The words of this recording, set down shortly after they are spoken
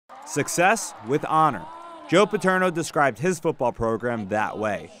Success with honor. Joe Paterno described his football program that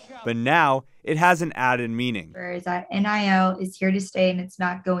way, but now it has an added meaning. Whereas that NIL is here to stay and it's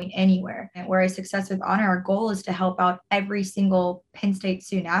not going anywhere. And whereas Success with Honor, our goal is to help out every single Penn State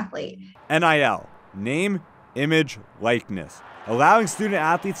student athlete. NIL, name, image, likeness, allowing student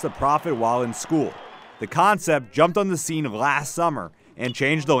athletes to profit while in school. The concept jumped on the scene last summer and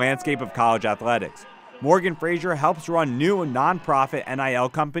changed the landscape of college athletics. Morgan Fraser helps run new nonprofit NIL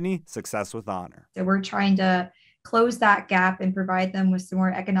company, Success with Honor. So we're trying to close that gap and provide them with some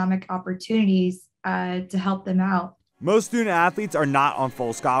more economic opportunities to help them out. Most student athletes are not on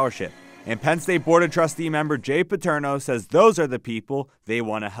full scholarship, and Penn State Board of Trustee member Jay Paterno says those are the people they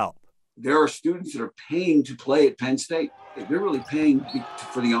want to help. There are students that are paying to play at Penn State. If they're really paying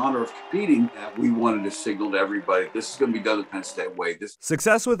for the honor of competing, we wanted to signal to everybody, this is going to be done the Penn State way.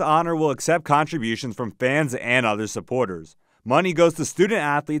 Success with Honor will accept contributions from fans and other supporters. Money goes to student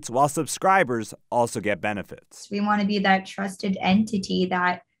athletes while subscribers also get benefits. We want to be that trusted entity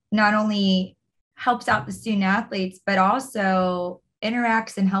that not only helps out the student athletes, but also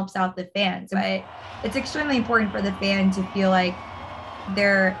interacts and helps out the fans. But it's extremely important for the fan to feel like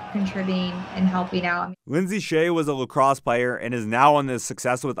they're contributing and helping out. Lindsay Shea was a lacrosse player and is now on the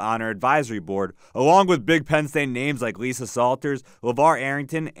Success with Honor advisory board, along with big Penn State names like Lisa Salters, LeVar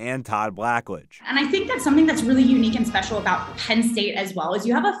Arrington, and Todd Blackledge. And I think that's something that's really unique and special about Penn State as well, is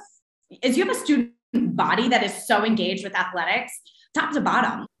you have a student body that is so engaged with athletics, top to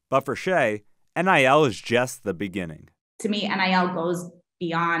bottom. But for Shea, NIL is just the beginning. To me, NIL goes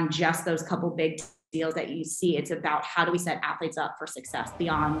beyond just those couple big deals that you see. It's about how do we set athletes up for success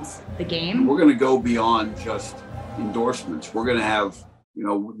beyond the game. We're going to go beyond just endorsements. We're going to have,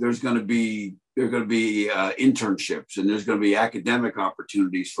 there's going to be internships, and there's going to be academic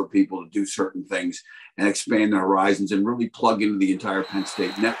opportunities for people to do certain things and expand their horizons and really plug into the entire Penn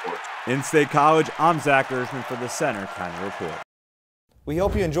State network. In State College, I'm Zach Gershman for the Center County Report. We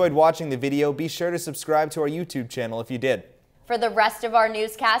hope you enjoyed watching the video. Be sure to subscribe to our YouTube channel if you did. For the rest of our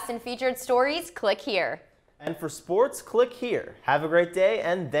newscasts and featured stories, click here. And for sports, click here. Have a great day,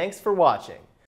 and thanks for watching.